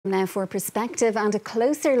Now for perspective and a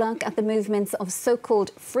closer look at the movements of so-called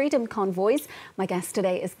Freedom Convoys. My guest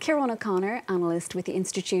today is Ciaran O'Connor, analyst with the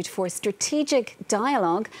Institute for Strategic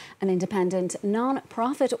Dialogue, an independent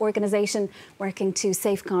non-profit organisation working to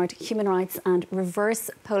safeguard human rights and reverse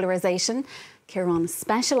polarisation. Ciaran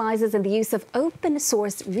specialises in the use of open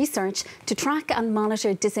source research to track and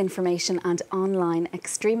monitor disinformation and online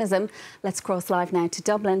extremism. Let's cross live now to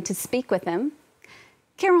Dublin to speak with him.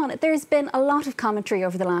 Ciaran, there's been a lot of commentary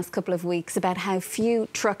over the last couple of weeks about how few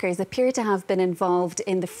truckers appear to have been involved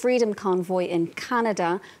in the Freedom Convoy in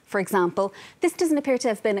Canada, for example. This doesn't appear to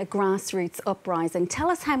have been a grassroots uprising.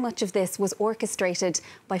 Tell us how much of this was orchestrated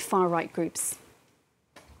by far-right groups.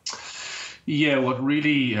 Yeah, what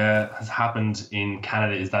really has happened in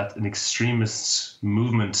Canada is that an extremist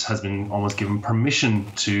movement has been almost given permission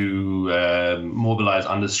to mobilise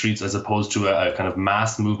on the streets, as opposed to a kind of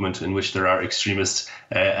mass movement in which there are extremist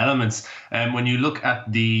elements. And when you look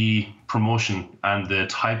at the promotion and the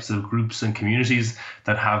types of groups and communities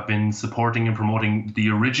that have been supporting and promoting the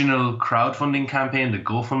original crowdfunding campaign, the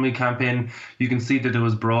GoFundMe campaign, you can see that there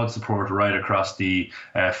was broad support right across the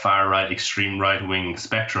far right, extreme right wing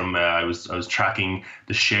spectrum. I was tracking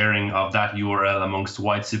the sharing of that URL amongst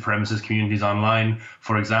white supremacist communities online,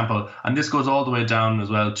 for example, and this goes all the way down as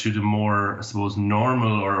well to the more, I suppose,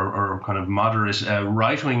 normal or kind of moderate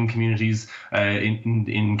right wing communities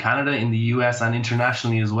in Canada, in the US, and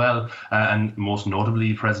internationally as well. And most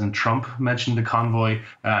notably, President Trump mentioned the convoy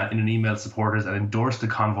in an email to supporters and endorsed the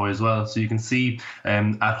convoy as well. So you can see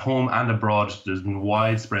at home and abroad, there's been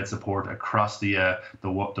widespread support across the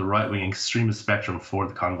right-wing extremist spectrum for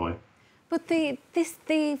the convoy. But the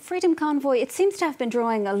Freedom Convoy, it seems to have been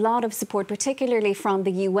drawing a lot of support, particularly from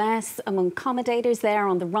the US, among commentators there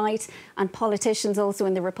on the right and politicians also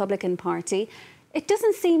in the Republican Party. It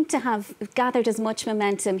doesn't seem to have gathered as much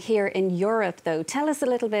momentum here in Europe, though. Tell us a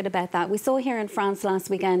little bit about that. We saw here in France last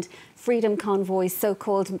weekend Freedom Convoys,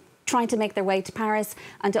 so-called, trying to make their way to Paris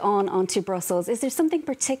and onto Brussels. Is there something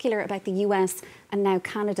particular about the US and now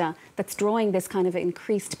Canada that's drawing this kind of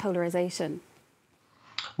increased polarisation?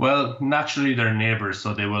 Well, naturally they're neighbours,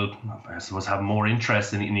 so they will, I suppose, have more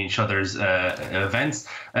interest in each other's events.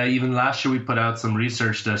 Even last year we put out some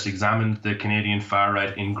research that examined the Canadian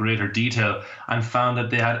far-right in greater detail and found that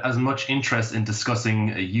they had as much interest in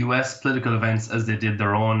discussing US political events as they did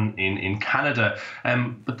their own in Canada.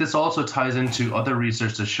 But this also ties into other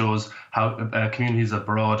research that shows how communities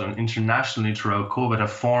abroad and internationally throughout COVID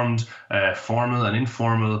have formed formal and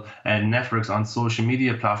informal networks on social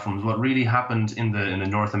media platforms. What really happened in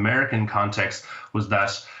the North American context was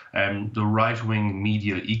that the right-wing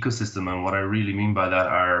media ecosystem, and what I really mean by that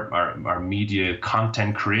are media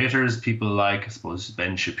content creators, people like, I suppose,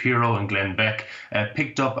 Ben Shapiro and Glenn Beck,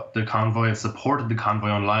 picked up the convoy and supported the convoy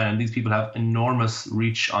online, and these people have enormous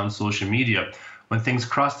reach on social media. When things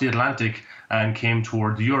crossed the Atlantic and came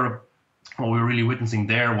towards Europe, what we were really witnessing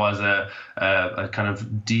there was a kind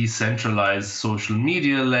of decentralized social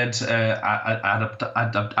media-led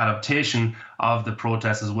adaptation of the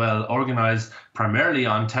protests as well, organized primarily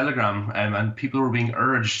on Telegram, and people were being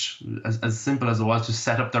urged, as simple as it was, to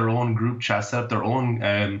set up their own group chats, set up their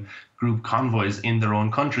own group convoys in their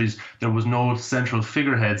own countries. There was no central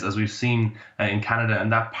figureheads, as we've seen in Canada,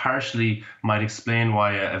 and that partially might explain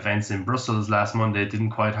why events in Brussels last Monday didn't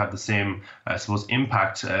quite have the same, I suppose,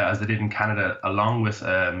 impact as they did in Canada, along with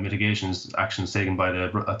mitigations actions taken by the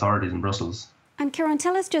authorities in Brussels. And Ciaran,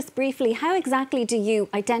 tell us just briefly, how exactly do you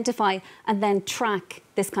identify and then track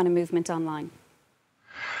this kind of movement online?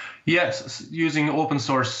 Yes, using open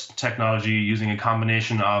source technology, using a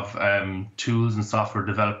combination of tools and software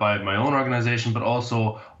developed by my own organization, but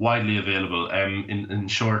also widely available. In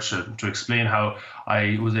short, to explain how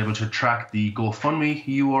I was able to track the GoFundMe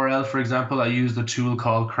URL, for example, I used a tool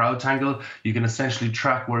called CrowdTangle. You can essentially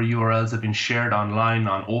track where URLs have been shared online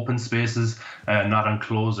on open spaces, not on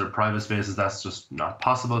closed or private spaces. That's just not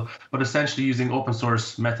possible. But essentially using open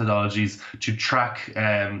source methodologies to track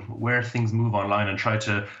where things move online and try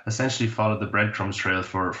to essentially follow the breadcrumbs trail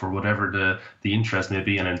for whatever the interest may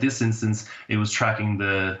be. And in this instance, it was tracking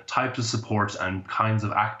the types of support and kinds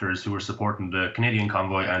of actors who were supporting the Canadian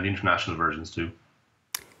convoy and the international versions too.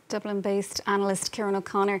 Dublin-based analyst Ciaran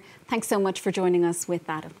O'Connor, thanks so much for joining us with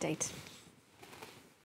that update.